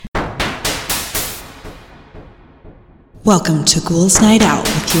Welcome to Ghouls Night Out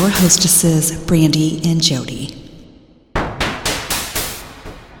with your hostesses, Brandy and Jody.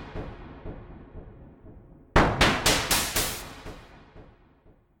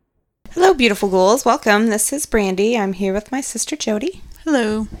 Hello, beautiful ghouls. Welcome. This is Brandy. I'm here with my sister, Jody.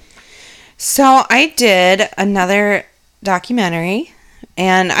 Hello. So I did another documentary,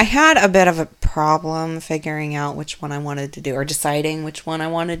 and I had a bit of a problem figuring out which one I wanted to do, or deciding which one I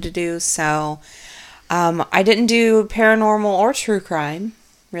wanted to do. So I didn't do paranormal or true crime,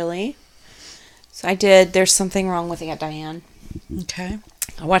 really. So I did There's Something Wrong with Aunt Diane. Okay.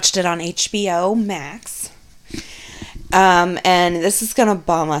 I watched it on HBO Max. And this is going to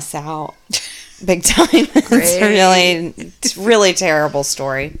bum us out big time. It's a really terrible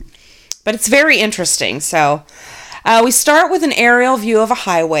story. But it's very interesting. So we start with an aerial view of a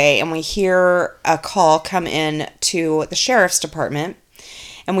highway, and we hear a call come in to the sheriff's department.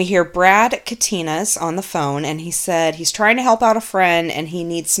 And we hear Brad Katinas on the phone, and he said he's trying to help out a friend and he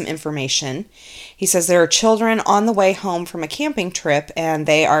needs some information. He says there are children on the way home from a camping trip, and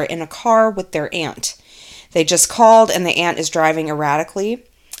they are in a car with their aunt. They just called, and the aunt is driving erratically.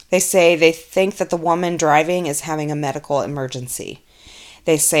 They say they think that the woman driving is having a medical emergency.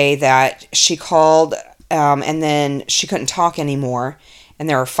 They say that she called, and then she couldn't talk anymore, and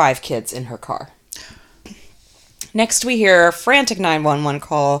there are 5 kids in her car. Next, we hear a frantic 911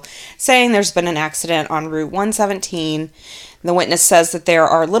 call saying there's been an accident on Route 117. The witness says that there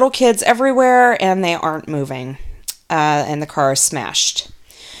are little kids everywhere, and they aren't moving, and the car is smashed.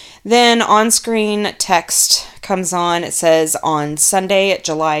 Then on-screen text comes on. It says, on Sunday,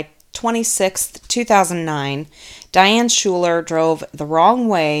 July 26th, 2009, Diane Schuler drove the wrong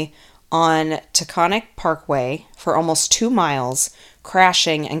way on Taconic Parkway for almost 2 miles,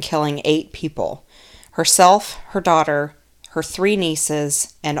 crashing and killing 8 people. Herself, her daughter, her 3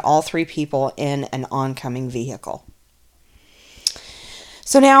 nieces, and all 3 people in an oncoming vehicle.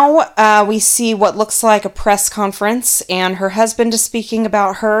 So now we see what looks like a press conference, and her husband is speaking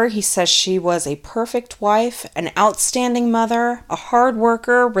about her. He says she was a perfect wife, an outstanding mother, a hard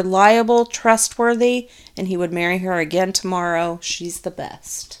worker, reliable, trustworthy, and he would marry her again tomorrow. She's the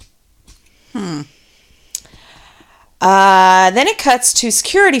best. Then it cuts to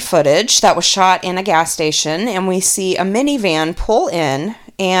security footage that was shot in a gas station, and we see a minivan pull in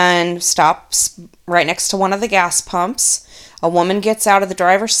and stops right next to one of the gas pumps. A woman gets out of the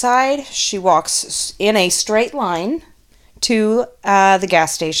driver's side. She walks in a straight line to the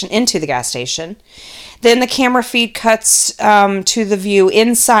gas station, into the gas station. Then the camera feed cuts to the view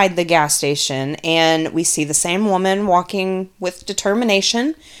inside the gas station, and we see the same woman walking with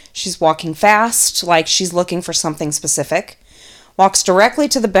determination. She's walking fast, like she's looking for something specific. Walks directly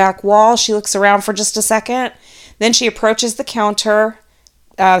to the back wall. She looks around for just a second. Then she approaches the counter,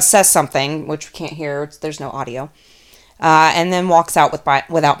 says something, which we can't hear. There's no audio. And then walks out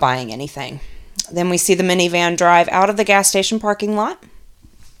without buying anything. Then we see the minivan drive out of the gas station parking lot.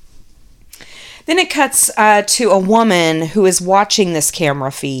 Then it cuts to a woman who is watching this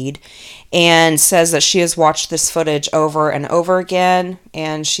camera feed and says that she has watched this footage over and over again,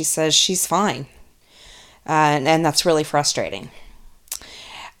 and she says she's fine. And that's really frustrating.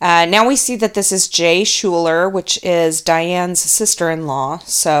 Now we see that this is Jay Schuler, which is Diane's sister-in-law.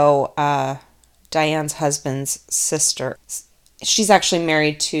 So Diane's husband's sister. She's actually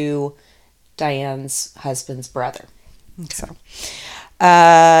married to Diane's husband's brother. So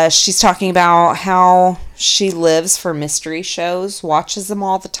she's talking about how she lives for mystery shows, watches them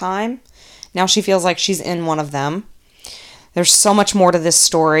all the time. Now she feels like she's in one of them. There's so much more to this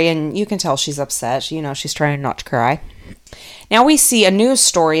story, and you can tell she's upset. You know, she's trying not to cry. Now we see a news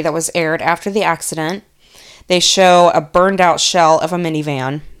story that was aired after the accident. They show a burned out shell of a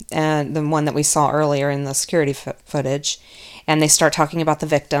minivan, and the one that we saw earlier in the security footage, and they start talking about the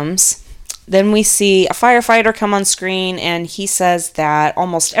victims. Then we see a firefighter come on screen, and he says that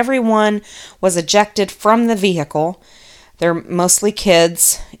almost everyone was ejected from the vehicle. They're mostly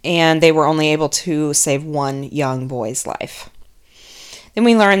kids, and they were only able to save one young boy's life. Then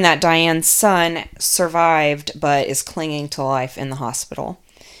we learn that Diane's son survived, but is clinging to life in the hospital.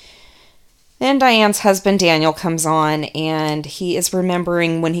 Then Diane's husband, Daniel, comes on, and he is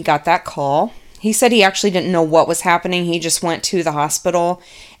remembering when he got that call. He said he actually didn't know what was happening. He just went to the hospital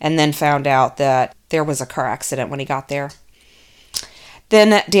and then found out that there was a car accident when he got there.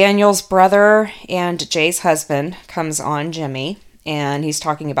 Then Daniel's brother and Jay's husband comes on, Jimmy, and he's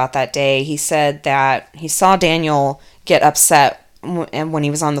talking about that day. He said that he saw Daniel get upset when he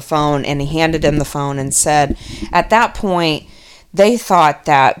was on the phone, and he handed him the phone and said, at that point, they thought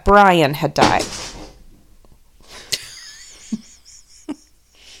that Brian had died.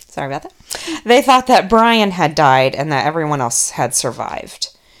 Sorry about that. They thought that Brian had died and that everyone else had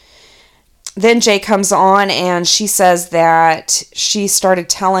survived. Then Jay comes on and she says that she started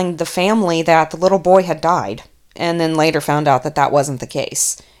telling the family that the little boy had died, and then later found out that that wasn't the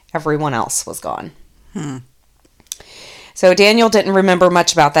case. Everyone else was gone. So Daniel didn't remember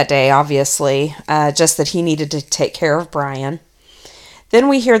much about that day, obviously, just that he needed to take care of Brian. Then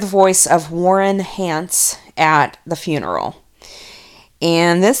we hear the voice of Warren Hance at the funeral.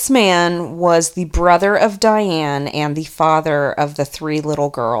 And this man was the brother of Diane and the father of the 3 little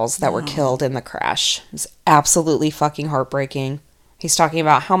girls that were killed in the crash. It was absolutely fucking heartbreaking. He's talking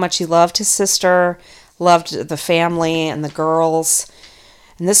about how much he loved his sister, loved the family and the girls.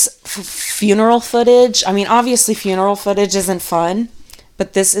 And this funeral footage, I mean, obviously funeral footage isn't fun,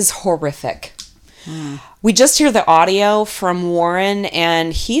 but this is horrific. We just hear the audio from Warren,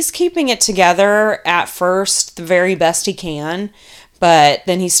 and he's keeping it together at first the very best he can. But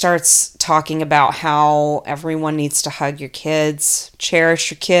then he starts talking about how everyone needs to hug your kids, cherish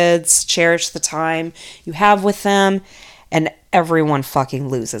the time you have with them, and everyone fucking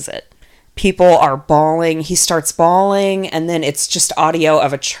loses it. People are bawling. He starts bawling, and then it's just audio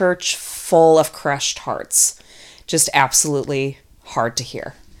of a church full of crushed hearts. Just absolutely hard to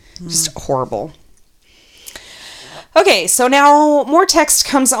hear. Just horrible. Okay, so now more text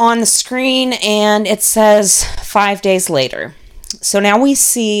comes on the screen, and it says 5 days later. So now we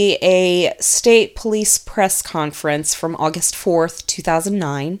see a state police press conference from August 4th,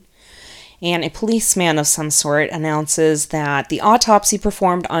 2009, and a policeman of some sort announces that the autopsy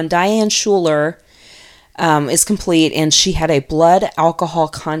performed on Diane Schuler is complete, and she had a blood alcohol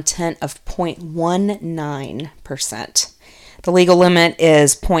content of 0.19%. The legal limit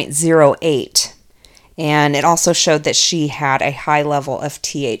is 0.08, and it also showed that she had a high level of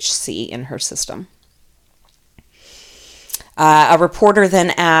THC in her system. A reporter then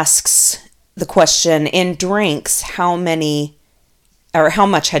asks the question, in drinks, how much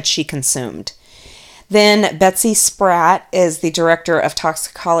had she consumed? Then Betsy Spratt is the director of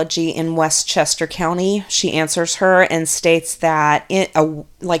toxicology in Westchester County. She answers her and states that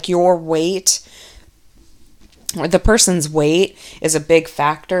your weight, or the person's weight, is a big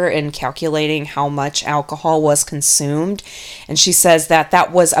factor in calculating how much alcohol was consumed. And she says that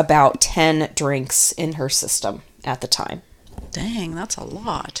that was about 10 drinks in her system at the time. Dang, that's a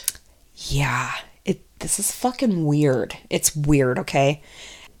lot. Yeah, this is fucking weird. It's weird, okay?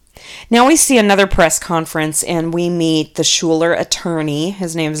 Now we see another press conference, and we meet the Schuler attorney.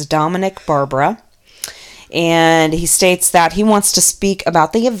 His name is Dominic Barbara. And he states that he wants to speak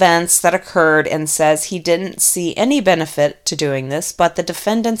about the events that occurred and says he didn't see any benefit to doing this, but the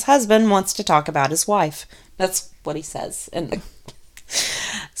defendant's husband wants to talk about his wife. That's what he says.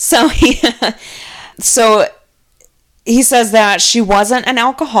 So he says that she wasn't an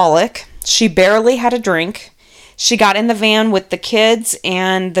alcoholic. She barely had a drink. She got in the van with the kids,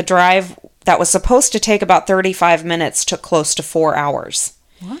 and the drive that was supposed to take about 35 minutes took close to 4 hours.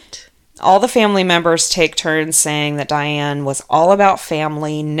 What? All the family members take turns saying that Diane was all about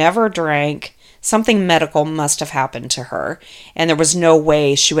family, never drank. Something medical must have happened to her, and there was no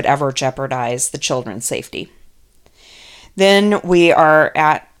way she would ever jeopardize the children's safety. Then we are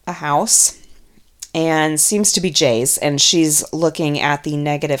at a house, and seems to be Jay's, and she's looking at the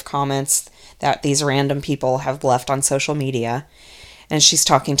negative comments that these random people have left on social media, and she's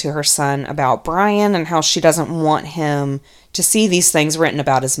talking to her son about Brian and how she doesn't want him to see these things written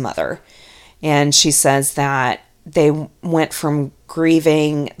about his mother. And she says that they went from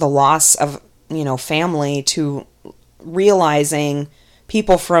grieving the loss of, family to realizing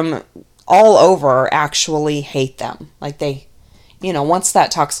people from all over actually hate them. Like they, once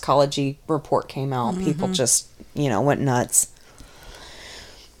that toxicology report came out, people just, went nuts.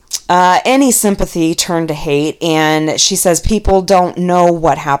 Any sympathy turned to hate, and she says people don't know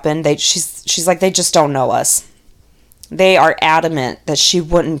what happened. She's like, they just don't know us. They are adamant that she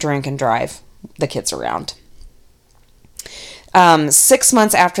wouldn't drink and drive the kids around. 6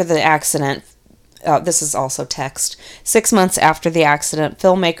 months after the accident, this is also text. 6 months after the accident,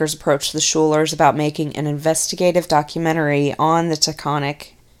 filmmakers approached the Schulers about making an investigative documentary on the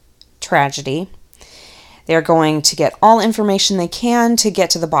Taconic tragedy. They're going to get all information they can to get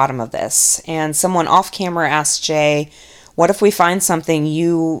to the bottom of this. And someone off camera asked Jay, what if we find something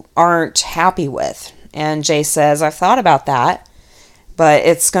you aren't happy with? And Jay says, I've thought about that, but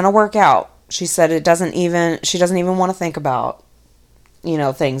it's going to work out. She said she doesn't even want to think about,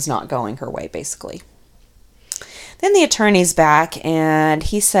 things not going her way, basically. Then the attorney's back, and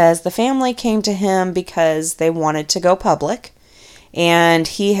he says the family came to him because they wanted to go public, and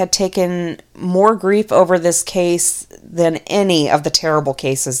he had taken more grief over this case than any of the terrible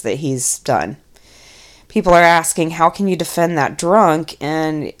cases that he's done. People are asking, how can you defend that drunk?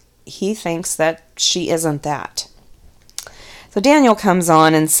 And he thinks that she isn't that. So Daniel comes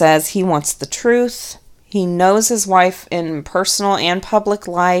on and says he wants the truth. He knows his wife in personal and public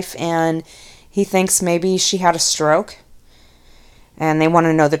life, and he thinks maybe she had a stroke. And they want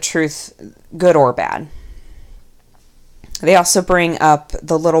to know the truth, good or bad. They also bring up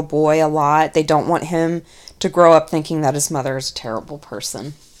the little boy a lot. They don't want him to grow up thinking that his mother is a terrible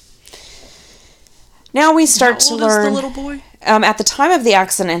person. Now we start to learn. How old is the little boy? At the time of the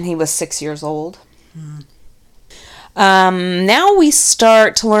accident, he was 6 years old. Now we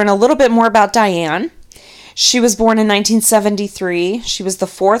start to learn a little bit more about Diane. She was born in 1973. She was the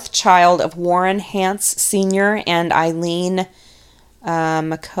fourth child of Warren Hance Sr. and Eileen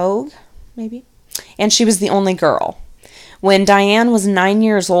McCogue, maybe? And she was the only girl. When Diane was 9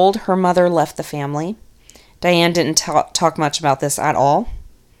 years old, her mother left the family. Diane didn't talk much about this at all.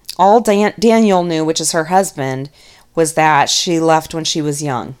 All Daniel knew, which is her husband, was that she left when she was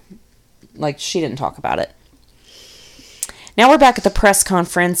young. Like, she didn't talk about it. Now we're back at the press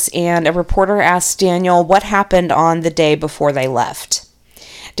conference, and a reporter asks Daniel what happened on the day before they left.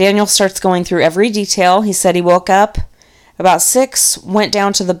 Daniel starts going through every detail. He said he woke up about 6, went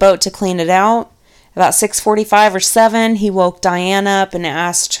down to the boat to clean it out. About 6:45 or 7, he woke Diane up and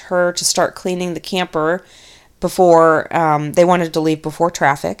asked her to start cleaning the camper before they wanted to leave before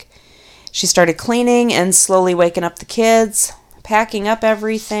traffic. She started cleaning and slowly waking up the kids, packing up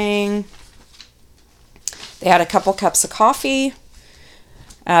everything. They had a couple cups of coffee,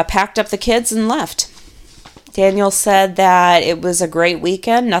 packed up the kids, and left. Daniel said that it was a great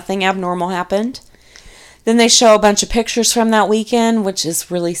weekend. Nothing abnormal happened. Then they show a bunch of pictures from that weekend, which is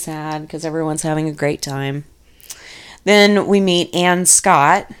really sad because everyone's having a great time. Then we meet Ann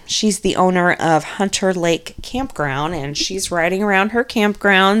Scott. She's the owner of Hunter Lake Campground, and she's riding around her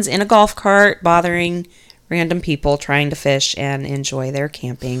campgrounds in a golf cart, bothering random people trying to fish and enjoy their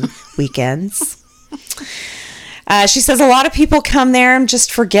camping weekends. She says a lot of people come there and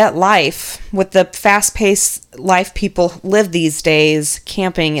just forget life. With the fast-paced life people live these days,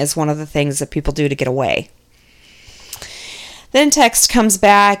 camping is one of the things that people do to get away. Then text comes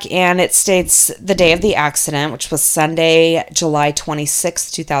back, and it states the day of the accident, which was Sunday, July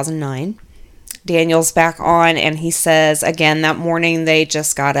 26, 2009. Daniel's back on, and he says, again, that morning they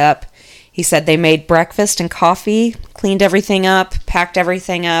just got up. He said they made breakfast and coffee, cleaned everything up, packed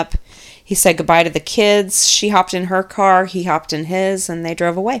everything up. He said goodbye to the kids. She hopped in her car, he hopped in his, and they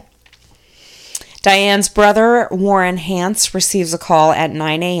drove away. Diane's brother, Warren Hance, receives a call at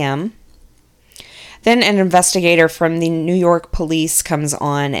 9 a.m. Then an investigator from the New York police comes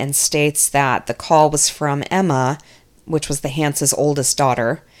on and states that the call was from Emma, which was the Hance's oldest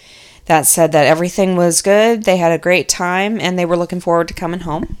daughter, that said that everything was good, they had a great time, and they were looking forward to coming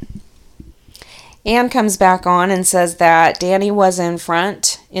home. Ann comes back on and says that Danny was in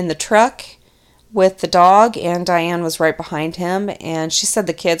front in the truck with the dog, and Diane was right behind him, and she said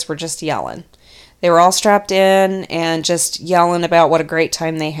the kids were just yelling. They were all strapped in and just yelling about what a great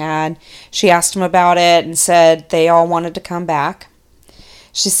time they had. She asked them about it and said they all wanted to come back.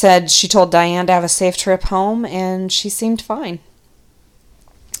 She said she told Diane to have a safe trip home, and she seemed fine.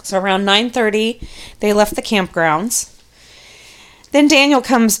 So around 9:30, they left the campgrounds. Then Daniel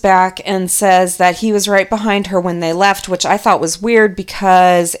comes back and says that he was right behind her when they left, which I thought was weird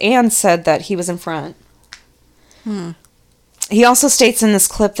because Ann said that he was in front. He also states in this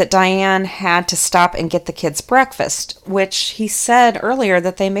clip that Diane had to stop and get the kids breakfast, which he said earlier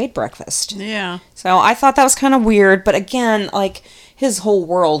that they made breakfast. Yeah. So I thought that was kind of weird, but again, like, his whole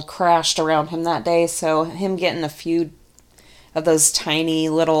world crashed around him that day, so him getting a few of those tiny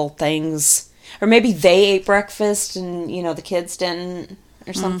little things, or maybe they ate breakfast and, the kids didn't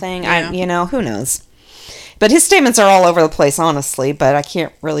or something. Yeah. Who knows? But his statements are all over the place, honestly, but I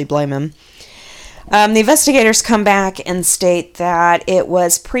can't really blame him. The investigators come back and state that it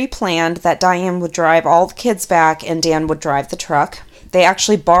was pre-planned that Diane would drive all the kids back and Dan would drive the truck. They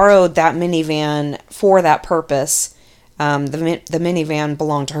actually borrowed that minivan for that purpose. The minivan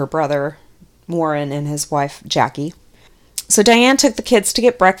belonged to her brother, Warren, and his wife, Jackie. So Diane took the kids to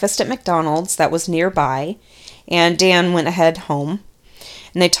get breakfast at McDonald's that was nearby, and Dan went ahead home.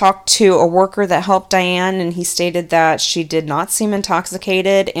 And they talked to a worker that helped Diane, and he stated that she did not seem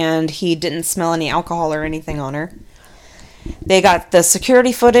intoxicated, and he didn't smell any alcohol or anything on her. They got the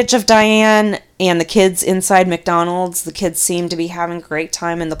security footage of Diane and the kids inside McDonald's. The kids seemed to be having a great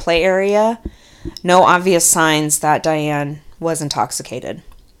time in the play area. No obvious signs that Diane was intoxicated.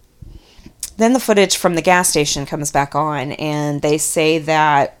 Then the footage from the gas station comes back on, and they say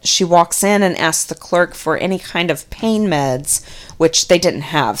that she walks in and asks the clerk for any kind of pain meds, which they didn't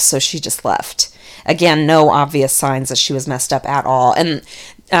have, so she just left. Again, no obvious signs that she was messed up at all. And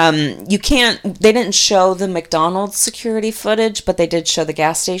they didn't show the McDonald's security footage, but they did show the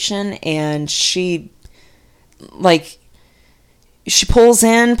gas station, and she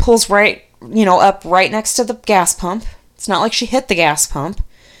pulls right, up right next to the gas pump. It's not like she hit the gas pump.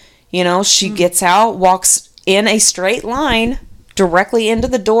 She gets out, walks in a straight line directly into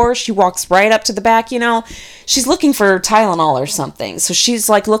the door. She walks right up to the back. She's looking for Tylenol or something. So she's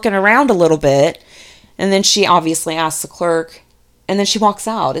like looking around a little bit, and then she obviously asks the clerk, and then she walks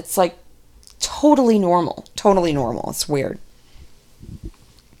out. It's like totally normal. Totally normal. It's weird.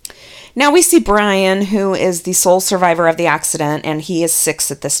 Now we see Brian, who is the sole survivor of the accident, and he is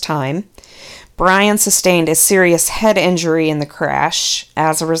 6 at this time. Brian sustained a serious head injury in the crash.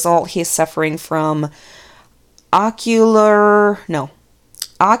 As a result, he is suffering from oculomotor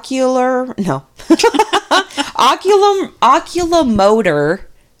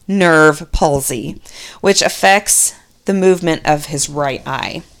nerve palsy, which affects the movement of his right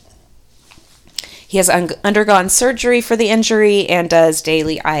eye. He has undergone surgery for the injury and does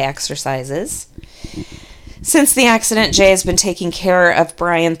daily eye exercises. Since the accident, Jay has been taking care of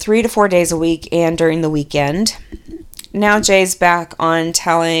Brian 3 to 4 days a week and during the weekend. Now Jay's back on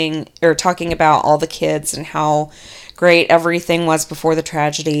talking about all the kids and how great everything was before the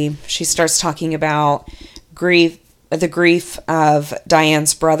tragedy. She starts talking about the grief of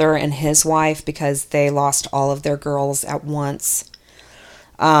Diane's brother and his wife because they lost all of their girls at once.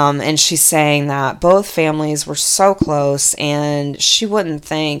 And she's saying that both families were so close, and she wouldn't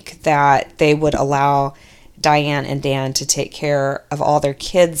think that they would allow Diane and Dan to take care of all their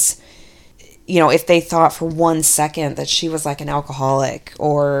kids, if they thought for 1 second that she was like an alcoholic,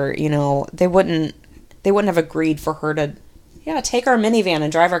 or, they wouldn't have agreed for her to, take our minivan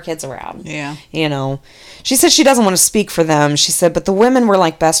and drive our kids around. Yeah. She said she doesn't want to speak for them. She said, but the women were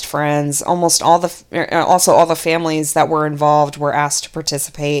like best friends. Almost all the families that were involved were asked to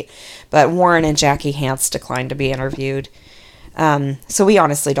participate, but Warren and Jackie Hance declined to be interviewed. So we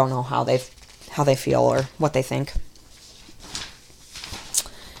honestly don't know how they feel or what they think.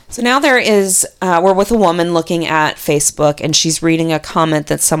 So now we're with a woman looking at Facebook, and she's reading a comment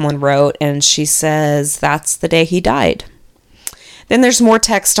that someone wrote, and she says, that's the day he died. Then there's more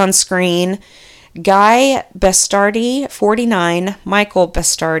text on screen. Guy Bestardi, 49, Michael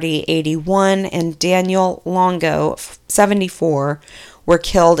Bestardi, 81, and Daniel Longo, 74, were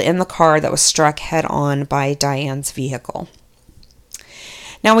killed in the car that was struck head-on by Diane's vehicle.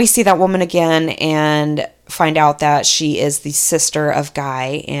 Now we see that woman again and find out that she is the sister of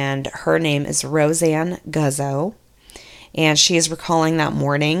Guy, and her name is Roseanne Guzzo. And she is recalling that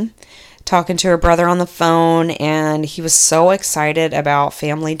morning, talking to her brother on the phone, and he was so excited about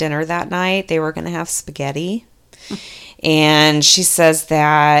family dinner that night. They were going to have spaghetti. And she says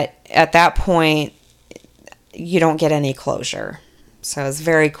that at that point, you don't get any closure. So it's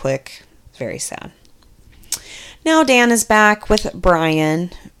very quick, very sad. Now Dan is back with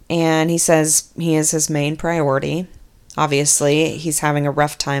Brian, and he says he is his main priority. Obviously, he's having a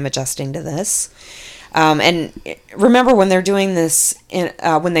rough time adjusting to this. And remember, when they're doing this,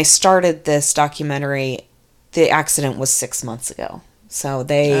 when they started this documentary, the accident was 6 months ago. So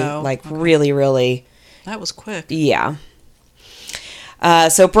they really, really... That was quick. Yeah.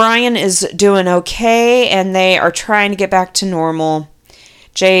 So Brian is doing okay, and they are trying to get back to normal.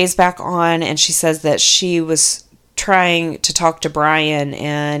 Jay's back on, and she says that she was trying to talk to Brian,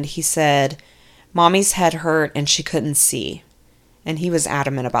 and he said Mommy's head hurt and she couldn't see. And he was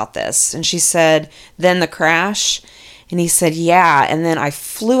adamant about this. And she said, then the crash? And he said, yeah. And then I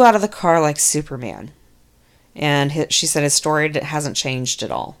flew out of the car like Superman. And she said his story hasn't changed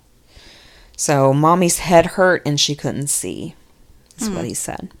at all. So Mommy's head hurt and she couldn't see. That's what he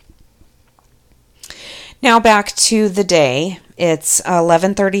said. Now back to the day. It's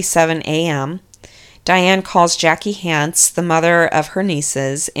 11:37 a.m. Diane calls Jackie Hance, the mother of her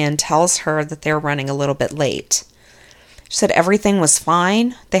nieces, and tells her that they're running a little bit late. She said everything was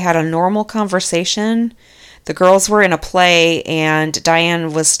fine. They had a normal conversation. The girls were in a play, and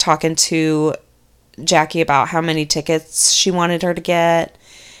Diane was talking to Jackie about how many tickets she wanted her to get,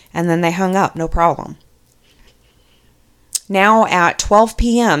 and then they hung up, no problem. Now at 12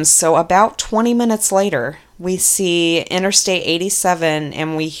 p.m., so about 20 minutes later, we see Interstate 87,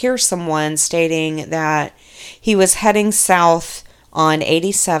 and we hear someone stating that he was heading south on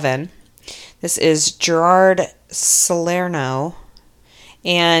 87. This is Gerard Salerno,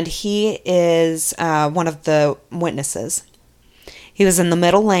 and he is one of the witnesses. He was in the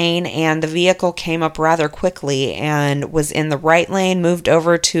middle lane, and the vehicle came up rather quickly and was in the right lane, moved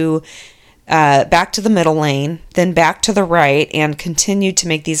over to back to the middle lane, then back to the right, and continued to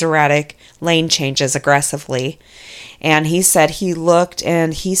make these erratic lane changes aggressively. And he said he looked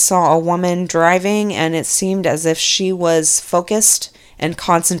and he saw a woman driving, and it seemed as if she was focused and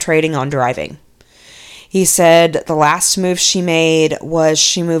concentrating on driving. He said the last move she made was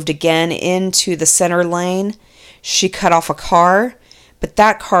she moved again into the center lane. She cut off a car, but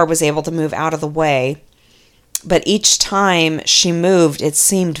that car was able to move out of the way. But each time she moved, it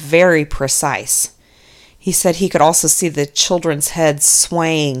seemed very precise. He said he could also see the children's heads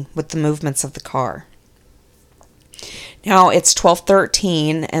swaying with the movements of the car. Now it's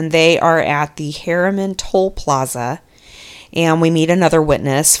 12:13, and they are at the Harriman Toll Plaza. And we meet another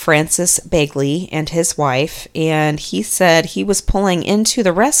witness, Francis Begley, and his wife. And he said he was pulling into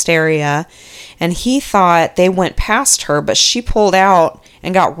the rest area, and he thought they went past her, but she pulled out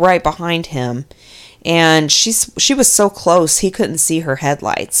and got right behind him. And she was so close, he couldn't see her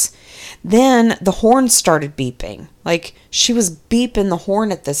headlights. Then the horn started beeping. Like, she was beeping the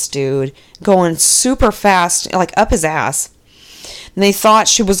horn at this dude, going super fast, like up his ass. And they thought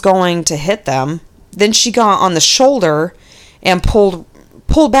she was going to hit them. Then she got on the shoulder and pulled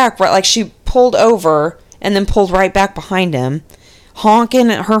back, right, like she pulled over and then pulled right back behind him, honking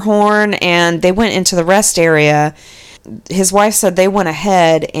at her horn, and they went into the rest area. His wife said they went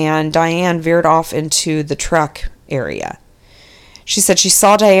ahead, and Diane veered off into the truck area. She said she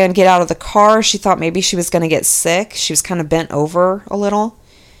saw Diane get out of the car. She thought maybe she was going to get sick. She was kind of bent over a little,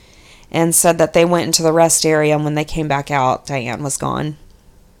 and said that they went into the rest area, and when they came back out, Diane was gone.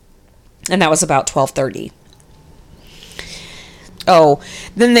 And that was about 12:30. Oh,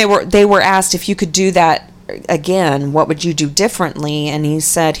 then they were asked if you could do that again, what would you do differently? And he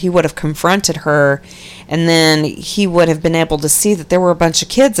said he would have confronted her, and then he would have been able to see that there were a bunch of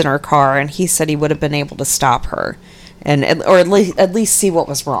kids in her car, and he said he would have been able to stop her, or at least see what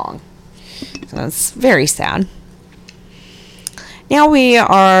was wrong. So that's very sad. Now we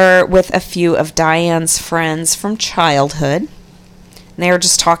are with a few of Diane's friends from childhood. They were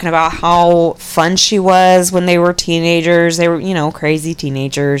just talking about how fun she was when they were teenagers. They were, crazy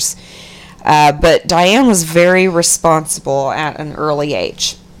teenagers. But Diane was very responsible at an early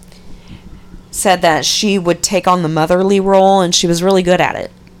age. Said that she would take on the motherly role, and she was really good at it.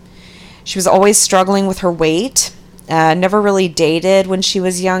 She was always struggling with her weight. Never really dated when she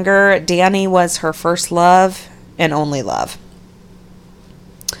was younger. Danny was her first love and only love.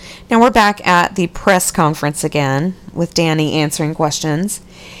 Now we're back at the press conference again with Danny answering questions,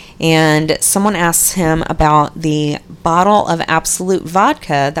 and someone asks him about the bottle of Absolute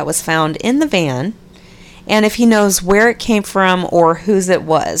vodka that was found in the van, and if he knows where it came from or whose it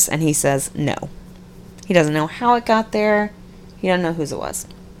was, and he says no. He doesn't know how it got there. He doesn't know whose it was.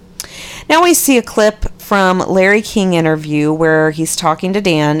 Now we see a clip from Larry King interview where he's talking to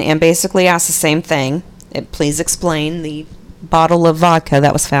Dan and basically asks the same thing. Please explain the bottle of vodka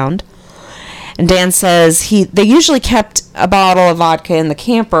that was found. And Dan says they usually kept a bottle of vodka in the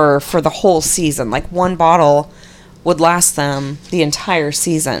camper for the whole season. Like, one bottle would last them the entire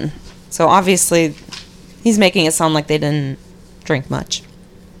season. So obviously he's making it sound like they didn't drink much.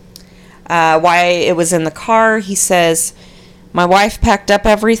 Why it was in the car, he says, my wife packed up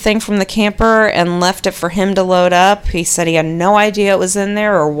everything from the camper and left it for him to load up. He said he had no idea it was in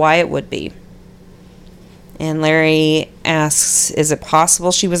there or why it would be. And Larry asks, is it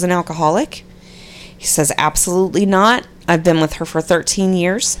possible she was an alcoholic? He says, absolutely not. I've been with her for 13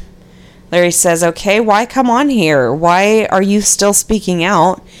 years. Larry says, okay, why come on here? Why are you still speaking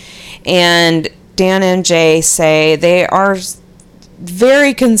out? And Dan and Jay say they are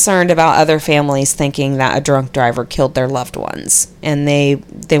very concerned about other families thinking that a drunk driver killed their loved ones. And they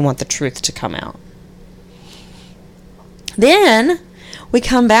want the truth to come out. Then we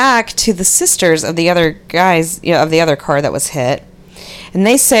come back to the sisters of the other guys, of the other car that was hit. And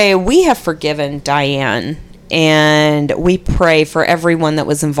they say, we have forgiven Diane, and we pray for everyone that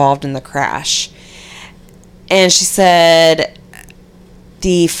was involved in the crash. And she said,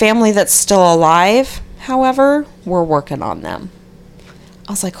 the family that's still alive, however, we're working on them.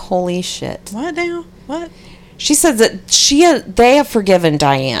 I was like, holy shit. What now? What? She says that they have forgiven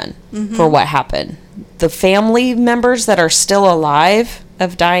Diane for what happened. The family members that are still alive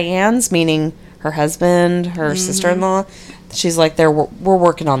of Diane's, meaning her husband, her sister-in-law, she's like, we're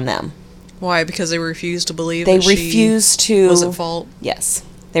working on them. Why? Because they refuse to believe they that refuse she was at fault? Yes.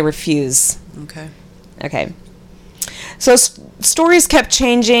 They refuse. Okay. So stories kept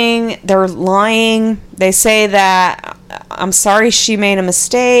changing. They're lying. They say that, I'm sorry she made a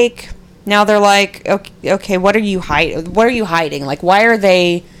mistake. Now they're like, okay, what are you hiding? Like, why aren't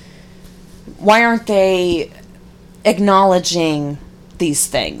they acknowledging these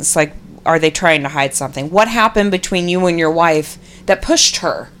things? Like, are they trying to hide something? What happened between you and your wife that pushed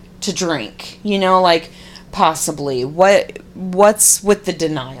her to drink? Like, possibly. What's with the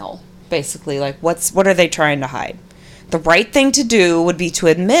denial? Basically, like, what are they trying to hide? The right thing to do would be to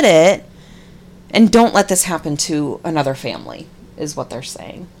admit it and don't let this happen to another family, is what they're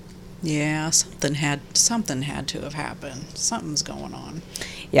saying. Yeah, something had to have happened. Something's going on.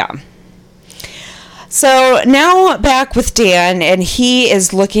 Yeah. So now back with Dan, and he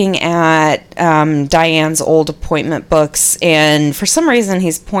is looking at Diane's old appointment books, and for some reason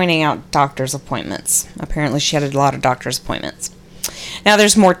he's pointing out doctor's appointments. Apparently she had a lot of doctor's appointments. Now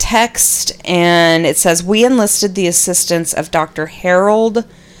there's more text, and it says, we enlisted the assistance of Dr. Harold,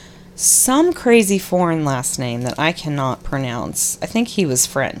 some crazy foreign last name that I cannot pronounce. I think he was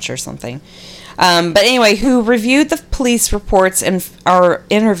French or something. But anyway, who reviewed the police reports and our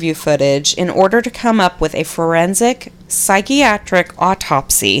interview footage in order to come up with a forensic psychiatric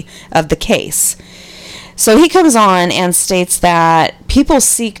autopsy of the case. So he comes on and states that people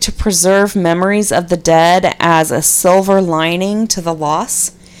seek to preserve memories of the dead as a silver lining to the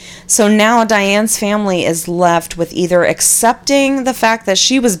loss. So now Diane's family is left with either accepting the fact that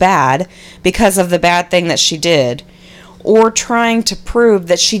she was bad because of the bad thing that she did, or trying to prove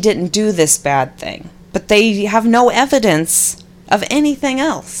that she didn't do this bad thing. But they have no evidence of anything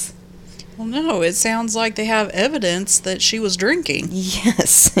else. Well, no, it sounds like they have evidence that she was drinking.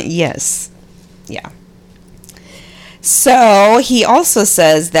 Yes, yeah. So he also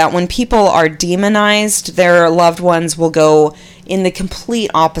says that when people are demonized, their loved ones will go in the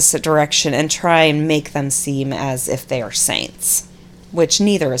complete opposite direction and try and make them seem as if they are saints, which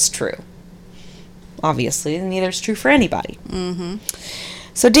neither is true. Obviously, neither is true for anybody. Mm-hmm.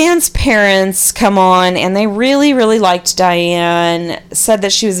 So Dan's parents come on, and they really, really liked Diane, said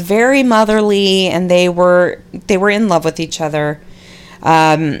that she was very motherly, and they were in love with each other.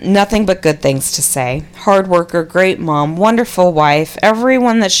 Nothing but good things to say. Hard worker, great mom, wonderful wife.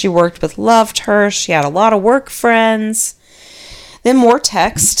 Everyone that she worked with loved her. She had a lot of work friends. Then more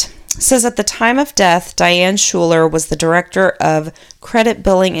text. Says at the time of death, Diane Schuler was the director of credit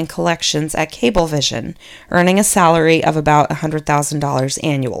billing and collections at Cablevision, earning a salary of about $100,000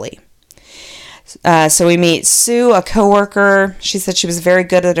 annually. So we meet Sue, a coworker. She said she was very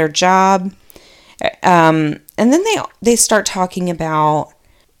good at her job. And then they start talking about,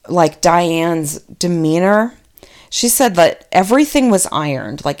 like, Diane's demeanor. She said that everything was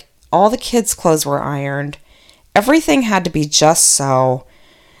ironed. Like, all the kids' clothes were ironed. Everything had to be just so.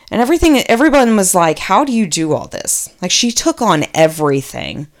 And everyone was like, how do you do all this? Like, she took on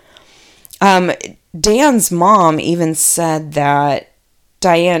everything. Dan's mom even said that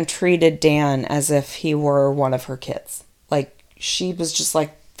Diane treated Dan as if he were one of her kids. Like, she was just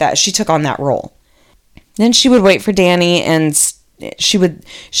like that. She took on that role. Then she would wait for Danny, and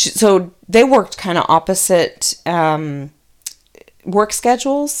so they worked kind of opposite work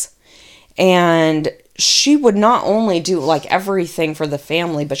schedules, and she would not only do, like, everything for the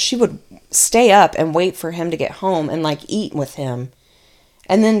family, but she would stay up and wait for him to get home and, like, eat with him,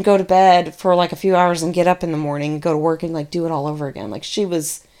 and then go to bed for, like, a few hours and get up in the morning and go to work and, like, do it all over again. Like, it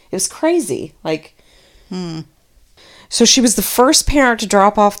was crazy. Like, So she was the first parent to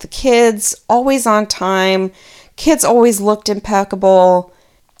drop off the kids, always on time. Kids always looked impeccable.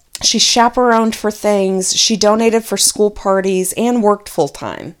 She chaperoned for things. She donated for school parties and worked full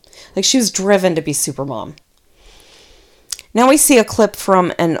time. Like, she was driven to be supermom. Now we see a clip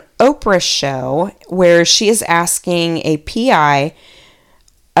from an Oprah show where she is asking a PI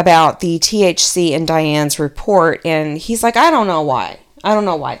about the THC in Diane's report, and he's like, I don't know why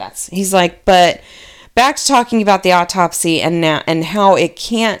that's. He's like, but back to talking about the autopsy and how it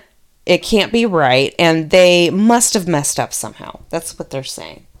can't be right, and they must have messed up somehow. That's what they're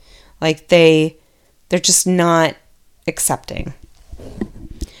saying. Like, they're just not accepting.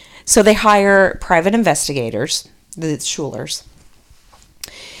 So they hire private investigators, the Schulers.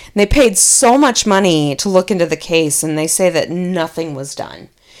 And they paid so much money to look into the case, and they say that nothing was done.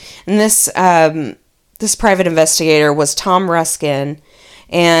 And this private investigator was Tom Ruskin,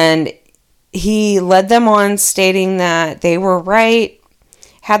 and he led them on, stating that they were right,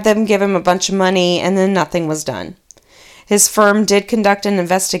 had them give him a bunch of money, and then nothing was done. His firm did conduct an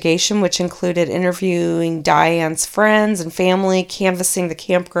investigation, which included interviewing Diane's friends and family, canvassing the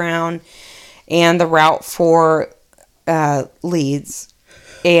campground and the route for leads,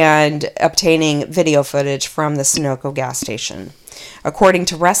 and obtaining video footage from the Sunoco gas station. According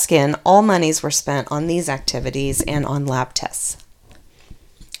to Ruskin, all monies were spent on these activities and on lab tests.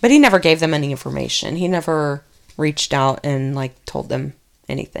 But he never gave them any information. He never reached out and, like, told them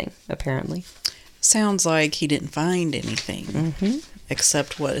anything, apparently. Sounds like he didn't find anything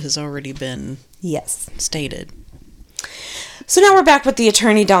except what has already been stated. So now we're back with the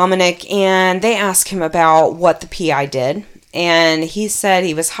attorney, Dominic, and they ask him about what the PI did. And he said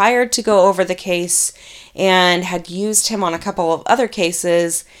he was hired to go over the case and had used him on a couple of other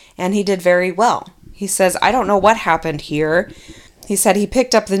cases, and he did very well. He says, I don't know what happened here. He said he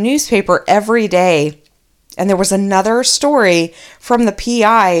picked up the newspaper every day, and there was another story from the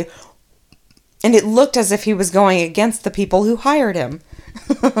PI, and it looked as if he was going against the people who hired him.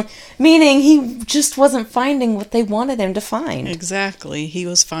 Meaning he just wasn't finding what they wanted him to find. Exactly. He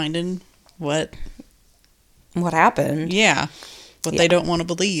was finding what happened. Yeah. What they don't want to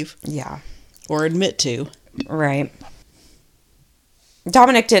believe. Yeah. Or admit to. Right.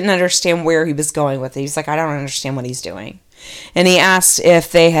 Dominic didn't understand where he was going with it. He's like, I don't understand what he's doing. And he asked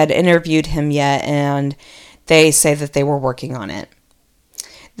if they had interviewed him yet, and they say that they were working on it.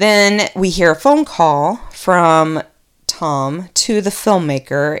 Then we hear a phone call from Tom to the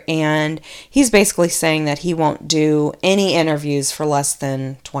filmmaker, and he's basically saying that he won't do any interviews for less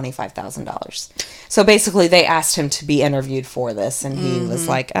than $25,000. So basically they asked him to be interviewed for this, and he was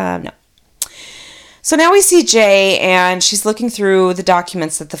like, no. So now we see Jay, and she's looking through the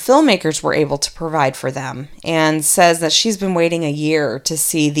documents that the filmmakers were able to provide for them, and says that she's been waiting a year to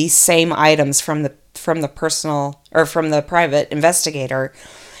see these same items from the private investigator,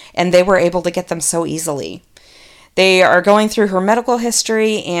 and they were able to get them so easily. They are going through her medical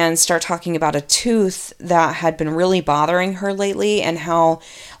history and start talking about a tooth that had been really bothering her lately, and how,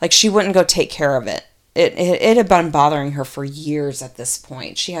 like, she wouldn't go take care of it. It had been bothering her for years at this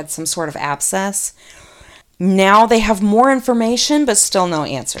point. She had some sort of abscess. Now they have more information, but still no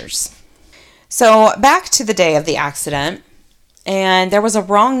answers. So back to the day of the accident, and there was a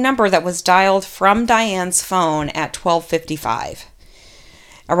wrong number that was dialed from Diane's phone at 12:55.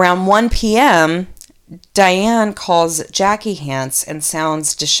 Around 1 p.m., Diane calls Jackie Hance and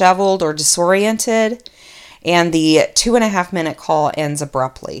sounds disheveled or disoriented, and the 2.5-minute call ends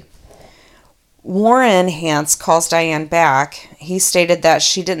abruptly. Warren Hance calls Diane back. He stated that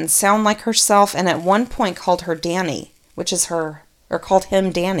she didn't sound like herself, and at one point called him Danny, which is her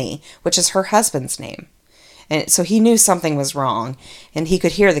husband's name. And so he knew something was wrong, and he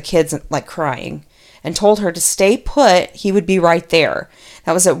could hear the kids, like, crying, and told her to stay put. He would be right there.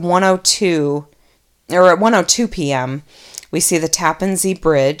 That was at 1:02 p.m. We see the Tappan Zee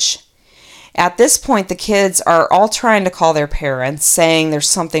Bridge. At this point, the kids are all trying to call their parents, saying there's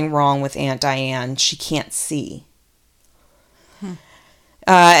something wrong with Aunt Diane. She can't see.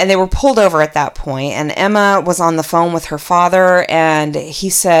 And they were pulled over at that point, and Emma was on the phone with her father, and he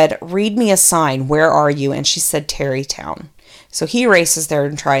said, read me a sign. Where are you? And she said, Terrytown. So he races there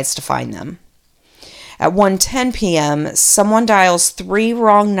and tries to find them. At 1:10 p.m., someone dials 3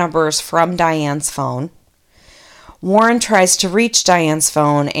 wrong numbers from Diane's phone. Warren tries to reach Diane's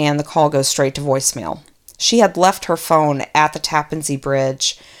phone, and the call goes straight to voicemail. She had left her phone at the Tappan Zee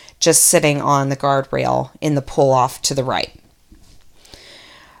Bridge, just sitting on the guardrail in the pull-off to the right.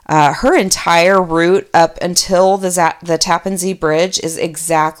 Her entire route up until the Tappan Zee Bridge is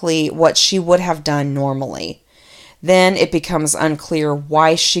exactly what she would have done normally. Then it becomes unclear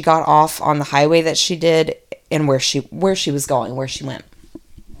why she got off on the highway that she did and where she was going, where she went.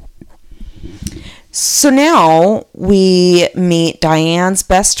 So now we meet Diane's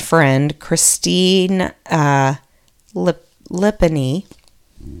best friend, Christine Lipany,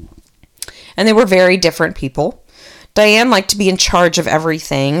 and they were very different people. Diane liked to be in charge of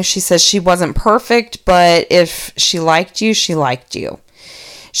everything. She says she wasn't perfect, but if she liked you, she liked you.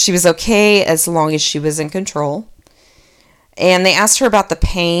 She was okay as long as she was in control. And they asked her about the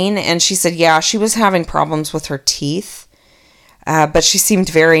pain, and she said, yeah, she was having problems with her teeth. But she seemed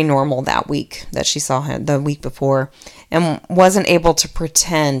very normal that week that she saw him the week before, and wasn't able to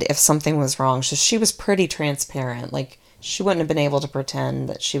pretend if something was wrong. So she was pretty transparent. Like, she wouldn't have been able to pretend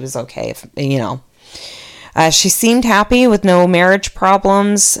that she was okay, if, you know. She seemed happy with no marriage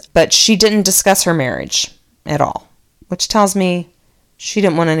problems, but she didn't discuss her marriage at all, which tells me she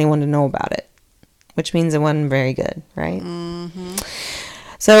didn't want anyone to know about it, which means it wasn't very good, right? Mm-hmm.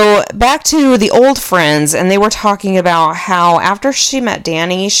 So back to the old friends, and they were talking about how after she met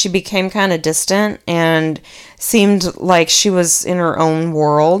Danny, she became kind of distant and seemed like she was in her own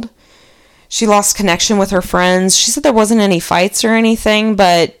world. She lost connection with her friends. She said there wasn't any fights or anything,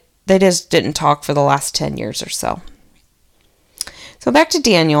 but they just didn't talk for the last 10 years or so. So back to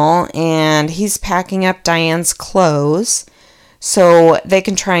Daniel, and he's packing up Diane's clothes so they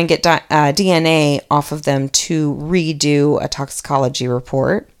can try and get DNA off of them to redo a toxicology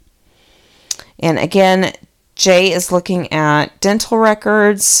report. And again, Jay is looking at dental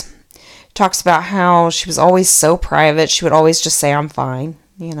records, talks about how she was always so private. She would always just say, I'm fine,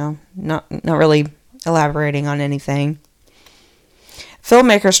 not really elaborating on anything.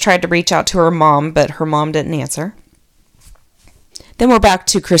 Filmmakers tried to reach out to her mom, but her mom didn't answer. Then we're back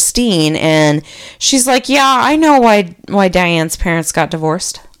to Christine, and she's like, yeah, I know why Diane's parents got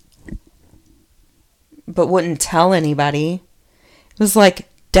divorced, but wouldn't tell anybody. It was like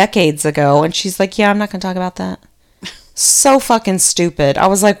decades ago, and she's like, yeah, I'm not going to talk about that. So fucking stupid. I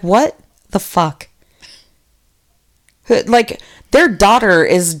was like, what the fuck? Like, their daughter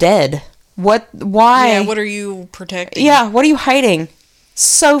is dead. What? Why? Yeah, what are you protecting? Yeah, what are you hiding?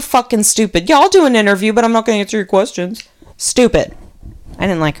 So fucking stupid. Yeah, I'll do an interview, but I'm not going to answer your questions. Stupid. I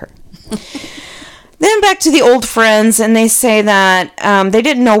didn't like her. Then back to the old friends, and they say that they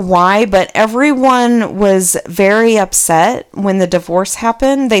didn't know why, but everyone was very upset when the divorce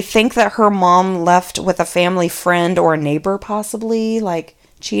happened. They think that her mom left with a family friend or a neighbor, possibly, like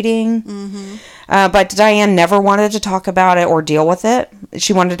cheating. Mm-hmm. But Diane never wanted to talk about it or deal with it.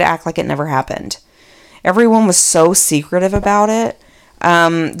 She wanted to act like it never happened. Everyone was so secretive about it.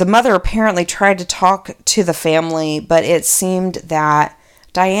 The mother apparently tried to talk to the family, but it seemed that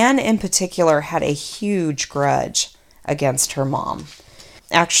Diane in particular had a huge grudge against her mom.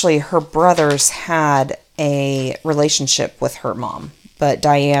 Actually, her brothers had a relationship with her mom, but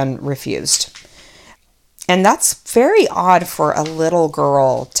Diane refused. And that's very odd for a little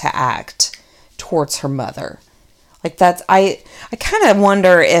girl to act towards her mother. Like, that's, I kind of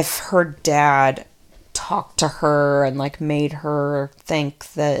wonder if her dad talked to her and like made her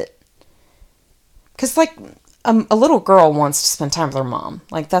think that, because like a little girl wants to spend time with her mom,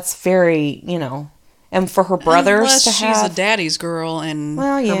 like that's very, and for her brothers unless to have, she's a daddy's girl and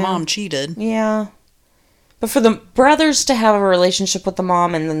her mom cheated, but for the brothers to have a relationship with the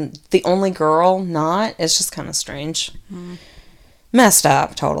mom and then the only girl not, it's just kind of strange. Messed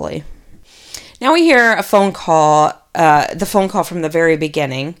up totally. Now we hear a phone call, the phone call from the very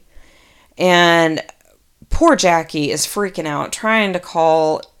beginning, and poor Jackie is freaking out, trying to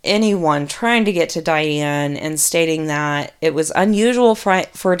call anyone, trying to get to Diane, and stating that it was unusual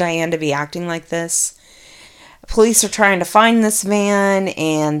for Diane to be acting like this. Police are trying to find this van,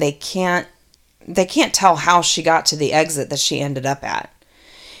 and they can't tell how she got to the exit that she ended up at.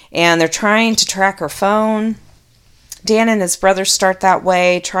 And they're trying to track her phone. Dan and his brother start that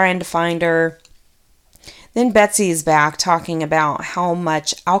way, trying to find her. Then Betsy is back talking about how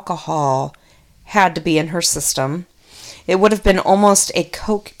much alcohol had to be in her system. It would have been almost a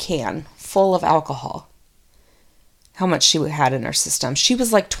Coke can full of alcohol. How much she had in her system. She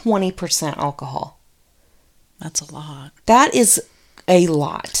was like 20% alcohol. That's a lot. That is a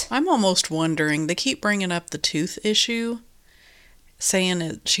lot. I'm almost wondering, they keep bringing up the tooth issue, saying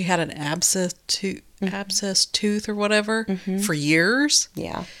that she had an abscess tooth or whatever for years.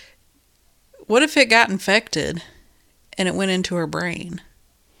 Yeah. What if it got infected and it went into her brain?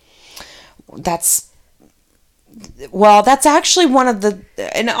 That's actually one of the,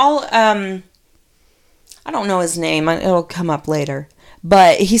 and I don't know his name, it'll come up later,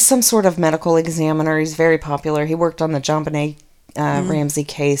 but he's some sort of medical examiner. He's very popular. He worked on the JonBenet Ramsey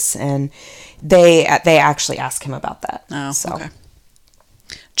case, and they actually asked him about that. Oh, so. Okay.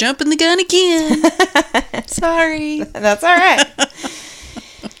 Jumping the gun again. Sorry. That's all right.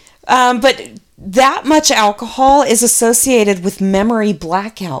 But that much alcohol is associated with memory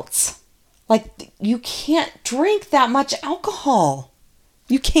blackouts. Like, you can't drink that much alcohol.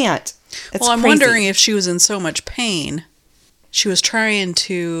 You can't. It's I'm crazy. wondering if she was in so much pain. She was trying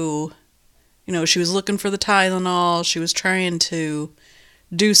to, she was looking for the Tylenol. She was trying to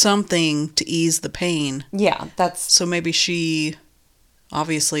do something to ease the pain. Yeah, so maybe she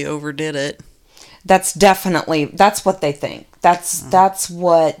obviously overdid it. That's what they think. That's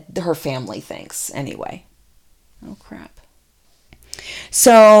what her family thinks anyway. Oh, crap.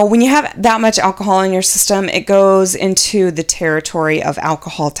 So when you have that much alcohol in your system, it goes into the territory of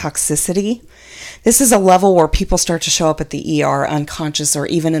alcohol toxicity. This is a level where people start to show up at the ER unconscious or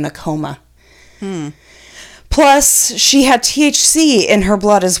even in a coma. Plus, she had THC in her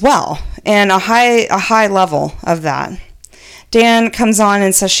blood as well, and a high level of that. Dan comes on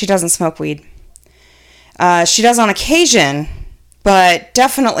and says she doesn't smoke weed. She does on occasion, but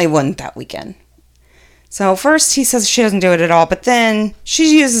definitely wouldn't that weekend. So first he says she doesn't do it at all, but then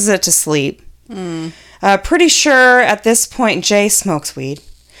she uses it to sleep. Pretty sure at this point Jay smokes weed.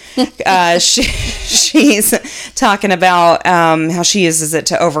 She's talking about how she uses it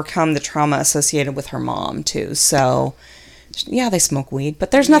to overcome the trauma associated with her mom too. So Yeah, they smoke weed,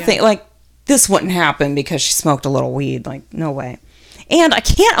 but there's nothing like this wouldn't happen because she smoked a little weed. Like, no way. And I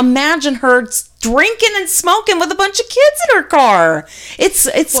can't imagine her drinking and smoking with a bunch of kids in her car. It's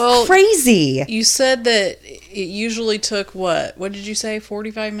crazy. You said that it usually took what? What did you say?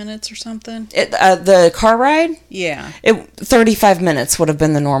 45 minutes or something? The car ride? Yeah. 35 minutes would have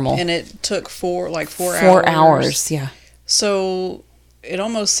been the normal. And it took 4 hours. 4 hours, yeah. So it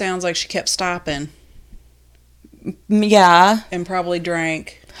almost sounds like she kept stopping. Yeah. And probably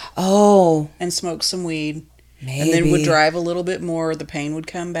drank. Oh. And smoked some weed. Maybe. And then would drive a little bit more. The pain would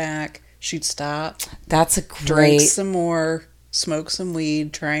come back. She'd stop. That's a great... Drink some more. Smoke some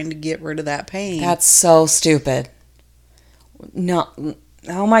weed. Trying to get rid of that pain. That's so stupid. No.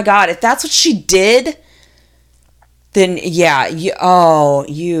 Oh my God. If that's what she did, then yeah. Oh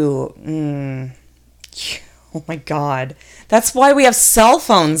my God. That's why we have cell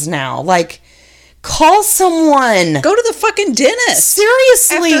phones now. Like... Call someone. Go to the fucking dentist.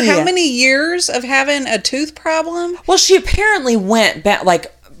 Seriously. After how many years of having a tooth problem? Well, she apparently went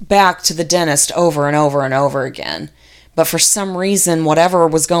back to the dentist over and over and over again. But for some reason, whatever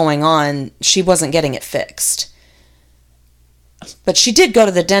was going on, she wasn't getting it fixed. But she did go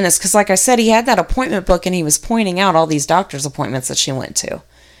to the dentist because, like I said, he had that appointment book and he was pointing out all these doctor's appointments that she went to.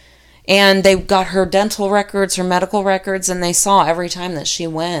 And they got her dental records, her medical records, and they saw every time that she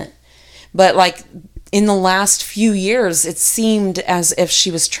went. But, like, in the last few years, it seemed as if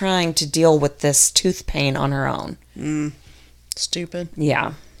she was trying to deal with this tooth pain on her own. Stupid.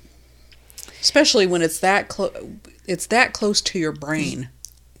 Yeah. Especially when it's that close to your brain.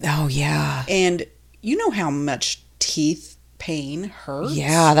 Oh, yeah. And you know how much teeth pain hurts?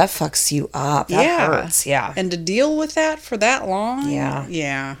 Yeah, that fucks you up. That hurts, yeah. And to deal with that for that long? Yeah.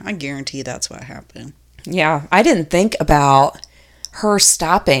 Yeah, I guarantee that's what happened. Yeah, I didn't think about her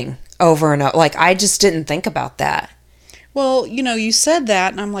stopping over and over. Like, I just didn't think about that. Well, you said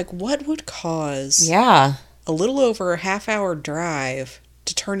that, and I'm like, what would cause a little over a half-hour drive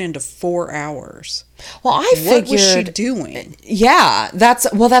to turn into 4 hours? Well, I figured... What was she doing? Yeah, that's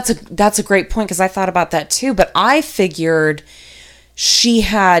a great point, because I thought about that too, but I figured she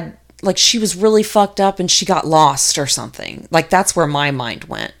had, like, she was really fucked up and she got lost or something. Like, that's where my mind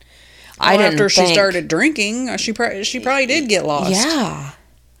went. Well, after she started drinking, she probably did get lost. Yeah.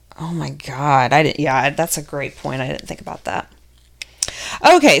 Oh my God. That's a great point. I didn't think about that.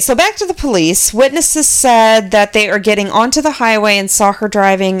 Okay, so back to the police. Witnesses said that they are getting onto the highway and saw her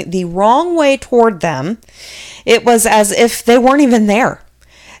driving the wrong way toward them. It was as if they weren't even there.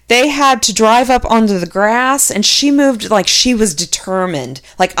 They had to drive up onto the grass, and she moved like she was determined.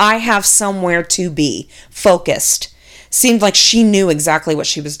 Like, I have somewhere to be. Focused. Seemed like she knew exactly what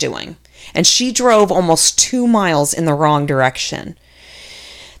she was doing. And she drove almost 2 miles in the wrong direction.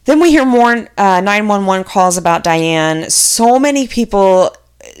 Then we hear more 911 calls about Diane. So many people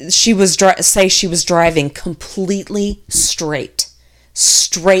say she was driving completely straight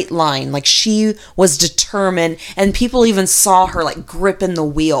line, like she was determined, and people even saw her like gripping the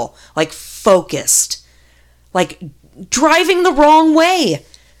wheel, like focused, like driving the wrong way.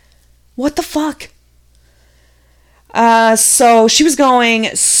 What the fuck? So she was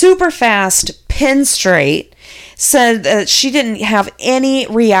going super fast, pin straight. Said that she didn't have any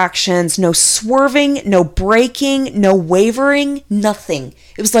reactions, no swerving, no braking, no wavering, nothing.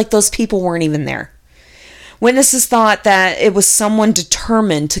 It was like those people weren't even there. Witnesses thought that it was someone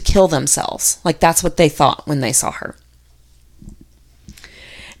determined to kill themselves. Like, that's what they thought when they saw her.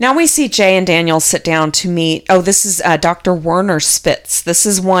 Now we see Jay and Daniel sit down to meet. Oh, this is Dr. Werner Spitz. This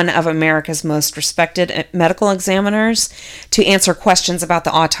is one of America's most respected medical examiners, to answer questions about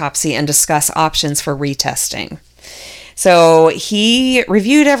the autopsy and discuss options for retesting. So he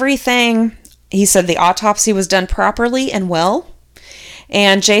reviewed everything. He said the autopsy was done properly and well.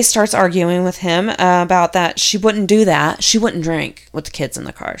 And Jay starts arguing with him about that she wouldn't do that. She wouldn't drink with the kids in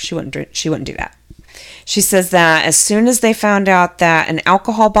the car. She wouldn't do that. She says that as soon as they found out that an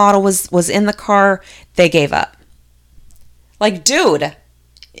alcohol bottle was in the car, they gave up. Like, dude,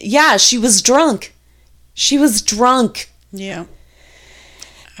 yeah, she was drunk. She was drunk. Yeah.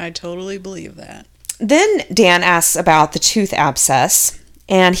 I totally believe that. Then Dan asks about the tooth abscess,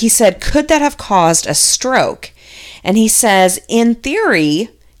 and he said, could that have caused a stroke? And he says, in theory,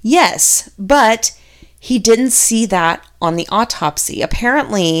 yes, but he didn't see that on the autopsy.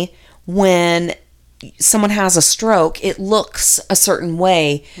 Apparently, when someone has a stroke, it looks a certain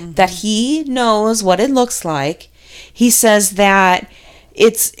way, that he knows what it looks like. He says that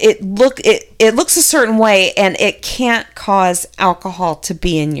it looks a certain way, and it can't cause alcohol to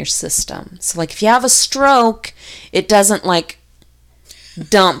be in your system. So, like, if you have a stroke, it doesn't like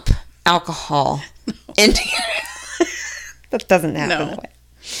dump alcohol into your... That doesn't happen No. that way.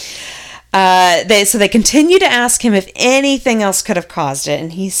 So they continue to ask him if anything else could have caused it.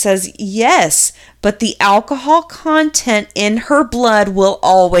 And he says, yes, but the alcohol content in her blood will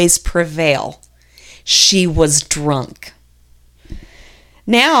always prevail. She was drunk.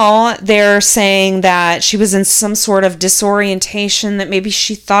 Now they're saying that she was in some sort of disorientation, that maybe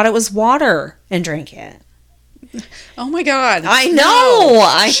she thought it was water and drank it. Oh my God. I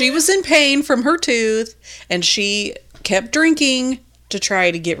know. No. She was in pain from her tooth and she kept drinking to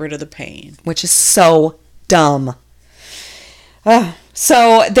try to get rid of the pain. Which is so dumb.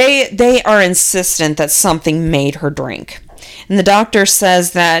 So they are insistent that something made her drink. And the doctor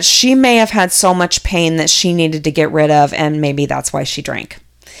says that she may have had so much pain that she needed to get rid of, and maybe that's why she drank.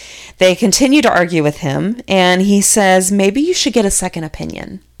 They continue to argue with him, and he says, maybe you should get a second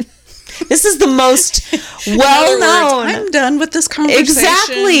opinion. This is the most well-known. I'm done with this conversation.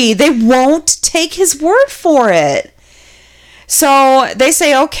 Exactly. They won't take his word for it. So they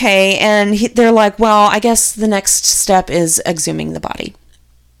say, okay, and they're like, well, I guess the next step is exhuming the body.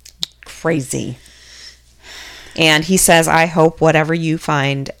 Crazy. And he says, I hope whatever you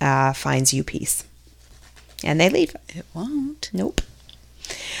find finds you peace. And they leave. It won't. Nope.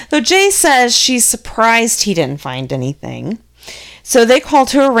 Though Jay says she's surprised he didn't find anything. So they called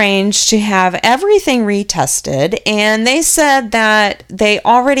to arrange to have everything retested, and they said that they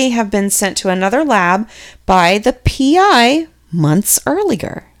already have been sent to another lab by the PI months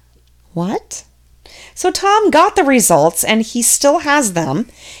earlier. What? So Tom got the results, and he still has them,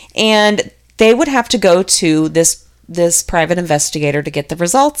 and they would have to go to this private investigator to get the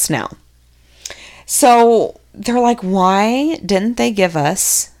results now. So they're like, why didn't they give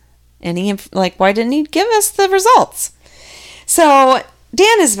us why didn't he give us the results? So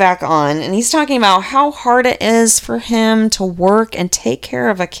Dan is back on, and he's talking about how hard it is for him to work and take care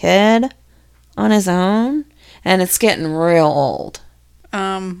of a kid on his own, and it's getting real old.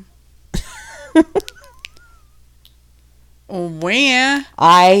 Where?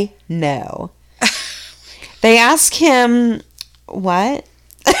 I know. They ask him, what?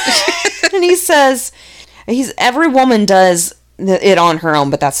 And he says, every woman does it on her own,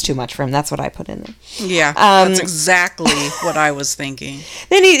 but that's too much for him. That's what I put in there. Yeah, that's exactly what I was thinking.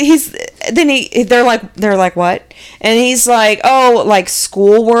 They're like, what? And he's like, oh, like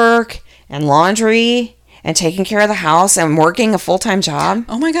schoolwork and laundry and taking care of the house and working a full-time job.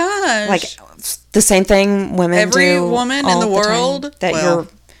 Oh my gosh. Like the same thing women do. Every woman in the world that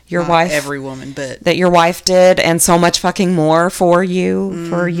your wife, every woman, but that your wife did, and so much fucking more for you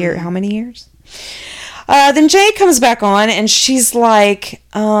for a year. How many years? Then Jay comes back on, and she's like,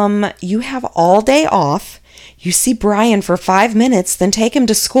 you have all day off. You see Brian for 5 minutes, then take him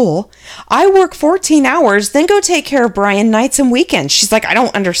to school. I work 14 hours, then go take care of Brian nights and weekends. She's like, I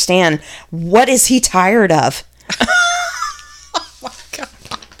don't understand. What is he tired of? oh my God.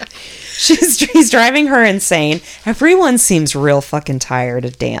 He's driving her insane. Everyone seems real fucking tired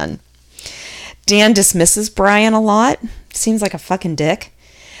of Dan. Dan dismisses Brian a lot. Seems like a fucking dick.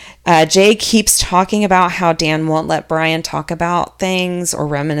 Jay keeps talking about how Dan won't let Brian talk about things or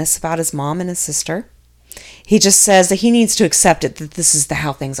reminisce about his mom and his sister. He just says that he needs to accept it, that this is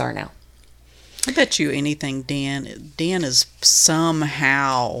how things are now. I bet you anything Dan is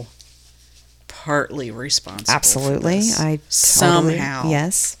somehow partly responsible. Absolutely. For this. I somehow. Totally,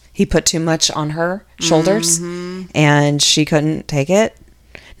 yes. He put too much on her shoulders, and she couldn't take it.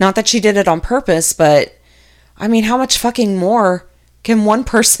 Not that she did it on purpose, but I mean, how much fucking more can one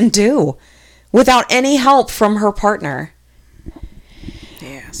person do without any help from her partner?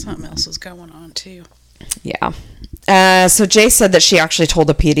 Yeah, something else is going on too. Yeah. So Jay said that she actually told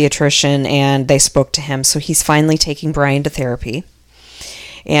the pediatrician, and they spoke to him. So he's finally taking Brian to therapy.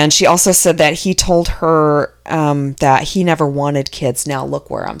 And she also said that he told her that he never wanted kids. Now look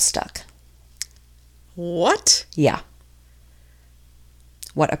where I'm stuck. What? Yeah.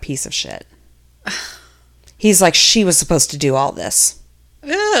 What a piece of shit. He's like, she was supposed to do all this.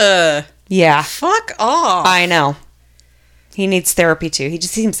 Ugh. Yeah. Fuck off. I know. He needs therapy too. He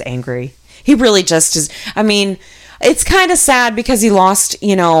just seems angry. He really just is. I mean, it's kind of sad because he lost,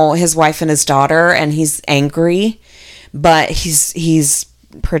 his wife and his daughter, and he's angry, but he's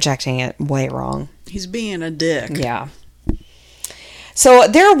projecting it way wrong. He's being a dick. Yeah. So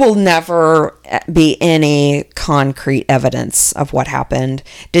there will never be any concrete evidence of what happened.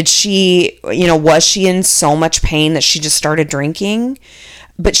 Did she, was she in so much pain that she just started drinking?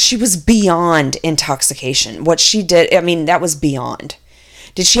 But she was beyond intoxication. What she did, I mean, that was beyond.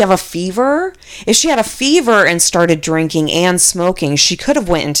 Did she have a fever? If she had a fever and started drinking and smoking, she could have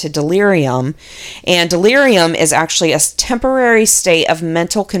went into delirium. And delirium is actually a temporary state of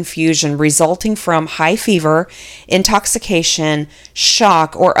mental confusion resulting from high fever, intoxication,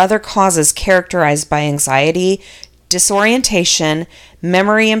 shock, or other causes characterized by anxiety, disorientation,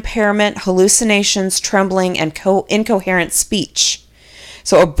 memory impairment, hallucinations, trembling, and incoherent speech.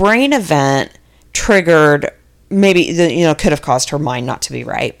 So a brain event triggered, maybe, could have caused her mind not to be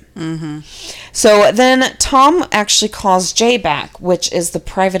right. Mm-hmm. So then Tom actually calls Jay back, which is the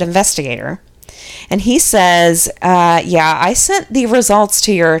private investigator. And he says, I sent the results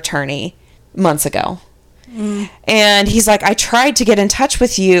to your attorney months ago. Mm. And he's like, I tried to get in touch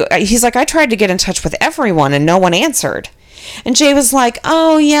with you. He's like, I tried to get in touch with everyone and no one answered. And Jay was like,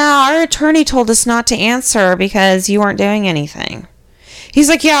 oh yeah, our attorney told us not to answer because you weren't doing anything. He's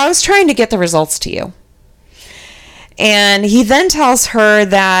like, yeah, I was trying to get the results to you. And he then tells her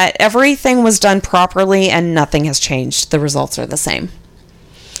that everything was done properly and nothing has changed. The results are the same.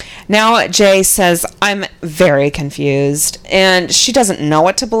 Now Jay says, I'm very confused. And she doesn't know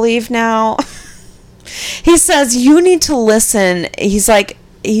what to believe now. He says, you need to listen. He's like,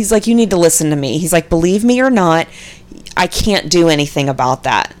 you need to listen to me. He's like, believe me or not, I can't do anything about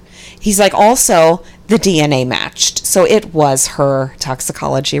that. He's like, also, the DNA matched. So it was her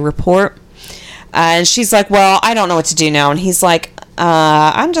toxicology report. And she's like, well, I don't know what to do now. And he's like,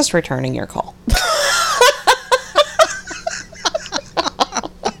 I'm just returning your call.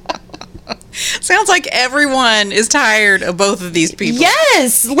 Sounds like everyone is tired of both of these people.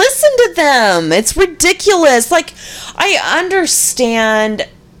 Yes, listen to them. It's ridiculous. Like, I understand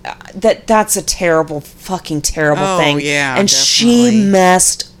that's a fucking terrible thing. Yeah, and definitely. She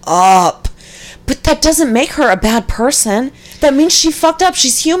messed up. But that doesn't make her a bad person. That means she fucked up.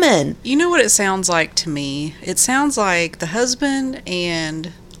 She's human. You know what it sounds like to me? It sounds like the husband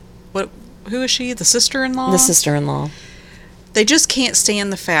and who is she? The sister-in-law? The sister-in-law. They just can't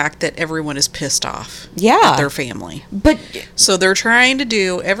stand the fact that everyone is pissed off at their family. But so they're trying to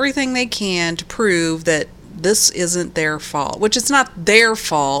do everything they can to prove that this isn't their fault, which it's not their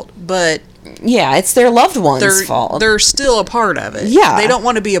fault, but yeah, it's their loved one's fault. They're still a part of it. Yeah. They don't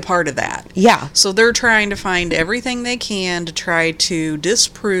want to be a part of that. Yeah. So they're trying to find everything they can to try to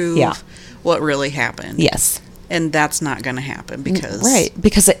disprove what really happened. Yes. And that's not going to happen because... Right.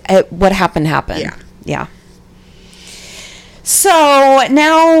 Because what happened. Yeah. Yeah. So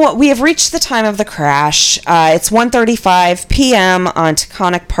now we have reached the time of the crash. It's 1:35 p.m. on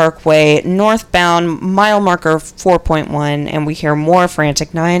Taconic Parkway, northbound, mile marker 4.1, and we hear more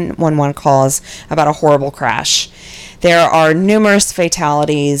frantic 911 calls about a horrible crash. There are numerous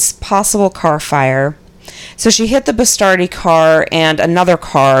fatalities, possible car fire. So she hit the Bastardi car and another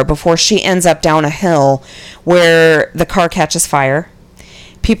car before she ends up down a hill where the car catches fire.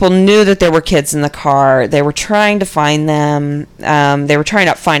 People knew that there were kids in the car. They were trying to find them. They were trying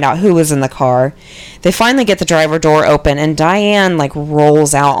to find out who was in the car. They finally get the driver door open, and Diane,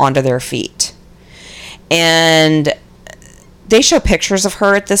 rolls out onto their feet. And they show pictures of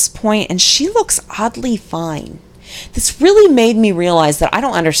her at this point, and she looks oddly fine. This really made me realize that I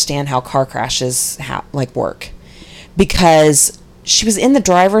don't understand how car crashes work. Because she was in the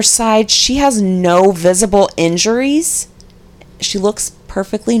driver's side. She has no visible injuries. She looks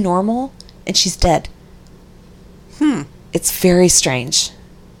perfectly normal, and she's dead. It's very strange.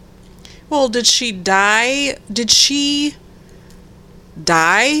 Well, did she die? Did she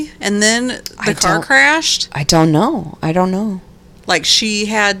die and then the car crashed? I don't know. Like she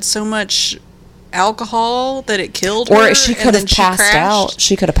had so much alcohol that it killed her? Or she could have passed out.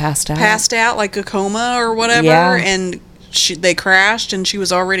 She could have passed out. Passed out like a coma or whatever, and they crashed and she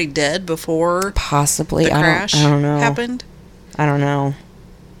was already dead before possibly the crash I don't know. happened? I don't know.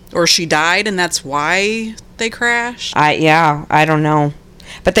 Or she died and that's why they crashed? I don't know.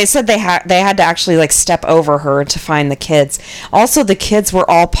 But they said they had to actually step over her to find the kids. Also, the kids were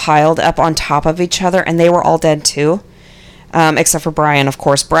all piled up on top of each other, and they were all dead too, except for Brian, of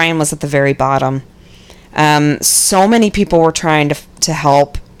course. Brian was at the very bottom. So many people were trying to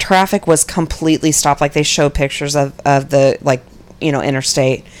help. Traffic was completely stopped. They showed pictures of the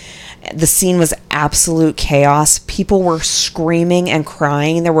interstate. The scene was absolute chaos. People were screaming and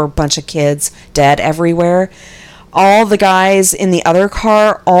crying. There were a bunch of kids dead everywhere. All the guys in the other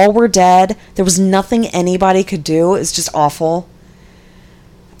car, all were dead. There was nothing anybody could do. It was just awful.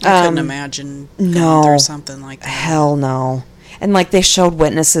 I couldn't imagine going through something like that. Hell no. And they showed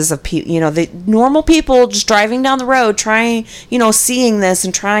witnesses of people, the normal people just driving down the road, trying, seeing this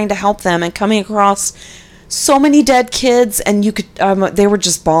and trying to help them and coming across so many dead kids, and you could, they were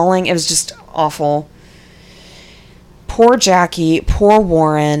just bawling. It was just awful. poor Jackie, poor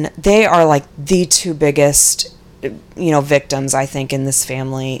Warren, they are like the two biggest, victims, I think, in this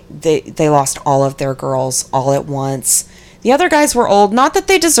family. They lost all of their girls all at once. The other guys were old. Not that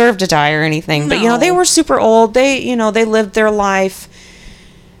they deserved to die or anything, but, they were super old. They lived their life.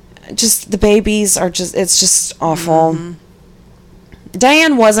 Just, the babies are it's just awful. Mm-hmm.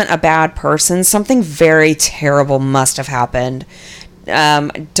 Diane wasn't a bad person. Something very terrible must have happened.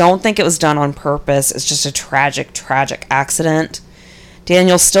 Don't think it was done on purpose. It's just a tragic, tragic accident.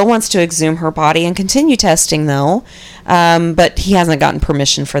 Daniel still wants to exhume her body and continue testing, though, but he hasn't gotten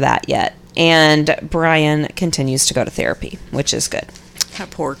permission for that yet. And Brian continues to go to therapy, which is good.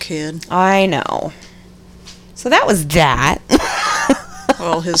 That poor kid. I know. So that was that.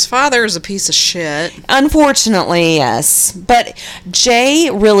 Well, his father is a piece of shit. Unfortunately, yes. But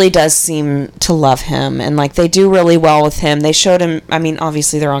Jay really does seem to love him, and, they do really well with him. They showed him,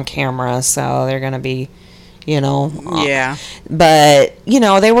 obviously they're on camera, so they're going to be, Yeah. But,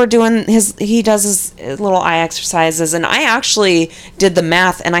 they were doing he does his little eye exercises, and I actually did the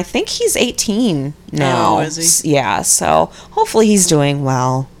math, and I think he's 18 now. Oh, is he? Yeah, so hopefully he's doing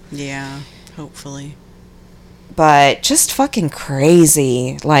well. Yeah, hopefully. But just fucking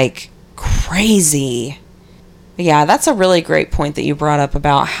crazy. Crazy. Yeah, that's a really great point that you brought up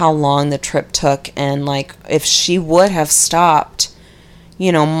about how long the trip took. And, if she would have stopped,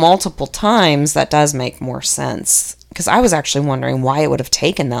 multiple times, that does make more sense. Because I was actually wondering why it would have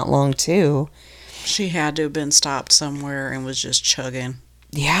taken that long, too. She had to have been stopped somewhere and was just chugging.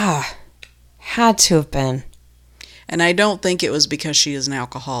 Yeah. Had to have been. And I don't think it was because she is an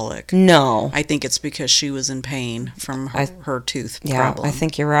alcoholic. No. I think it's because she was in pain from her tooth problem. Yeah, I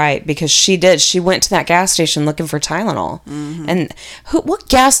think you're right. Because she did. She went to that gas station looking for Tylenol. Mm-hmm. And what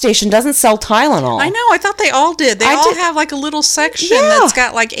gas station doesn't sell Tylenol? I know. I thought they all did. They all have a little section that's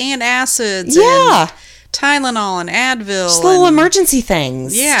got antacids and Tylenol and Advil. Just little emergency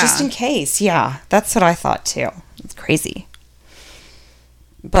things. Yeah. Just in case. Yeah. That's what I thought too. It's crazy.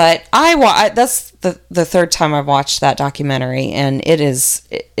 But that's the third time I've watched that documentary, and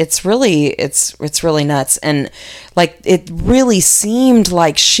it's really nuts. And it really seemed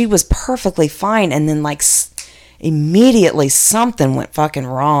like she was perfectly fine, and then immediately something went fucking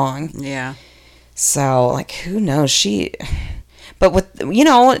wrong. Yeah. So who knows? But with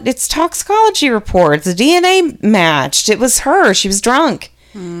it's toxicology reports. The DNA matched. It was her. She was drunk.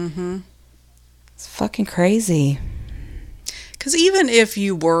 Mm-hmm. It's fucking crazy. Because even if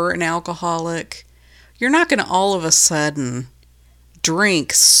you were an alcoholic, you're not going to all of a sudden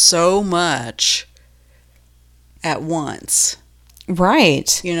drink so much at once.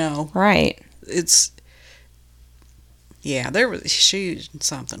 Right. Right. It's... Yeah,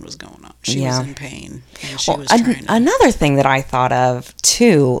 something was going on. She was in pain. And she was trying to... Another thing that I thought of,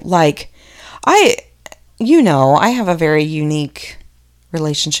 too, I have a very unique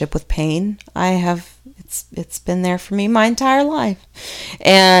relationship with pain. It's been there for me my entire life.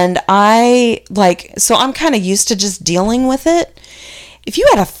 And so I'm kind of used to just dealing with it. If you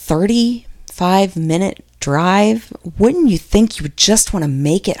had a 35-minute drive, wouldn't you think you would just want to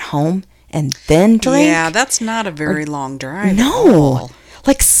make it home and then drink? Yeah, that's not a very long drive. No.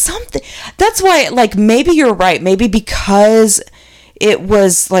 Something. That's why, maybe you're right. Maybe because it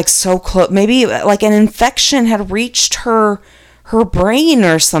was, so close. Maybe, an infection had reached her brain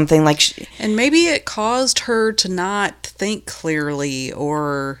or something. And maybe it caused her to not think clearly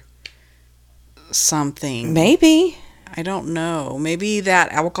or something. Maybe. I don't know. Maybe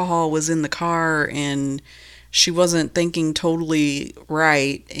that alcohol was in the car and she wasn't thinking totally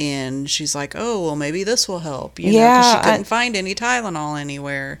right, and she's like, oh, well, maybe this will help. Because she couldn't find any Tylenol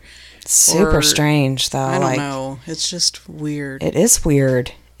anywhere. Super strange, though. I don't know. It's just weird. It is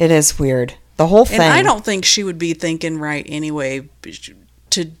weird. The whole thing. And I don't think she would be thinking right anyway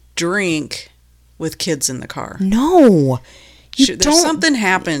to drink with kids in the car. No. There's something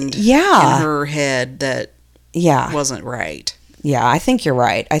happened in her head that wasn't right. Yeah, I think you're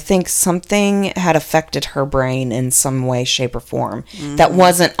right. I think something had affected her brain in some way, shape, or form that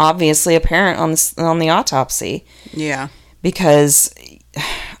wasn't obviously apparent on the autopsy. Yeah. Because,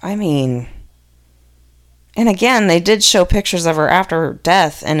 and again, they did show pictures of her after her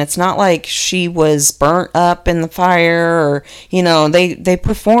death, and it's not like she was burnt up in the fire or, they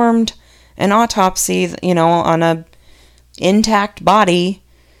performed an autopsy, on a intact body.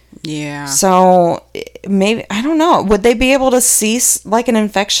 Yeah. So maybe, I don't know, would they be able to see an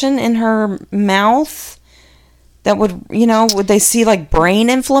infection in her mouth that would, would they see brain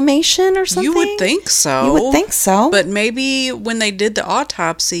inflammation or something? You would think so. You would think so. But maybe when they did the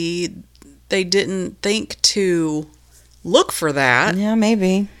autopsy, they didn't think to look for that. Yeah,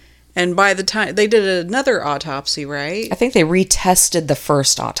 maybe. And by the time they did another autopsy, right? I think they retested the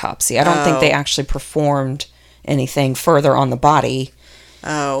first autopsy. I don't think they actually performed anything further on the body.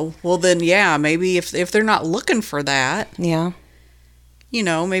 Oh, well then, yeah, maybe if they're not looking for that, Yeah.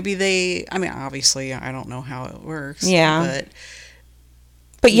 Maybe I mean, obviously, I don't know how it works. Yeah.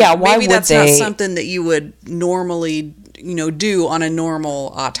 But yeah, why maybe would that's they? not something that you would normally, do on a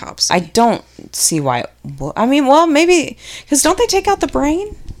normal autopsy. I don't see why. I mean, well, maybe because don't they take out the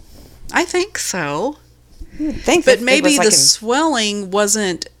brain? I think so. But maybe the swelling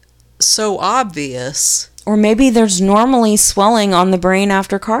wasn't so obvious. Or maybe there's normally swelling on the brain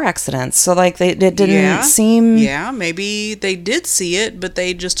after car accidents. So, like, it didn't seem... Yeah, maybe they did see it, but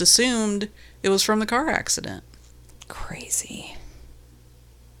they just assumed it was from the car accident. Crazy.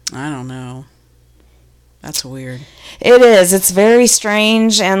 I don't know. That's weird. It is. It's very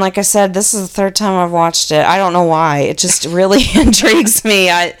strange. And like I said, this is the third time I've watched it. I don't know why. It just really intrigues me.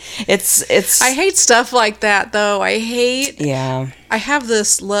 I hate stuff like that, though. Yeah. I have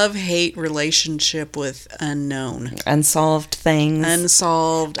this love-hate relationship with unknown. Unsolved things.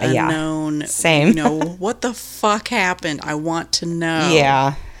 Unsolved, unknown. Yeah. Same. What the fuck happened? I want to know.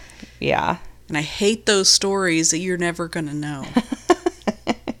 Yeah. Yeah. And I hate those stories that you're never going to know.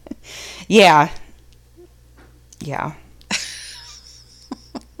 Yeah. Yeah.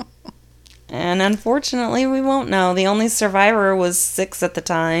 And unfortunately, we won't know. The only survivor was 6 at the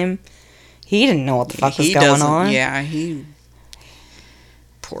time. He didn't know what the fuck was going on. Yeah,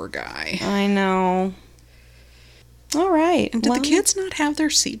 poor guy. I know. All right. And did the kids not have their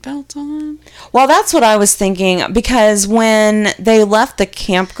seatbelts on? Well, that's what I was thinking. Because when they left the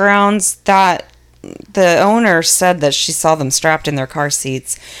campgrounds, the owner said that she saw them strapped in their car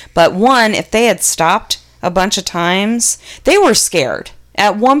seats. But if they had stopped a bunch of times, they were scared.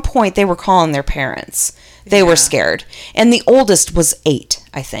 At one point, they were calling their parents. They were scared. And the oldest was 8,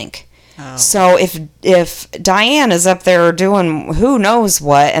 I think. Oh. So if Diane is up there doing who knows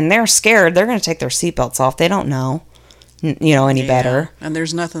what, and they're scared, they're going to take their seatbelts off. They don't know, any better. And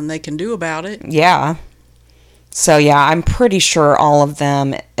there's nothing they can do about it. Yeah. So, yeah, I'm pretty sure all of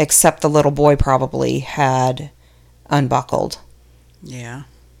them, except the little boy, probably had unbuckled. Yeah.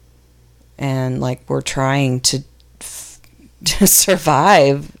 And, we're trying to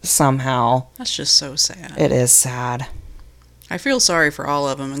survive somehow. That's just so sad. It is sad. I feel sorry for all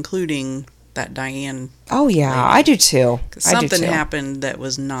of them, including that Diane. Oh, yeah, lady. I do too. Because something happened that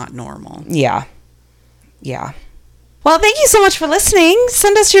was not normal. Yeah. Yeah. Well, thank you so much for listening.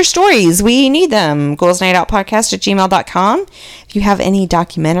 Send us your stories. We need them. girlsnightoutpodcast@gmail.com. If you have any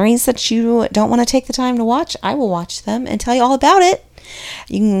documentaries that you don't want to take the time to watch, I will watch them and tell you all about it.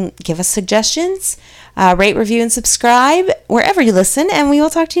 You can give us suggestions, rate, review, and subscribe wherever you listen, and we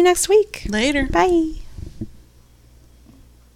will talk to you next week. Later. Bye.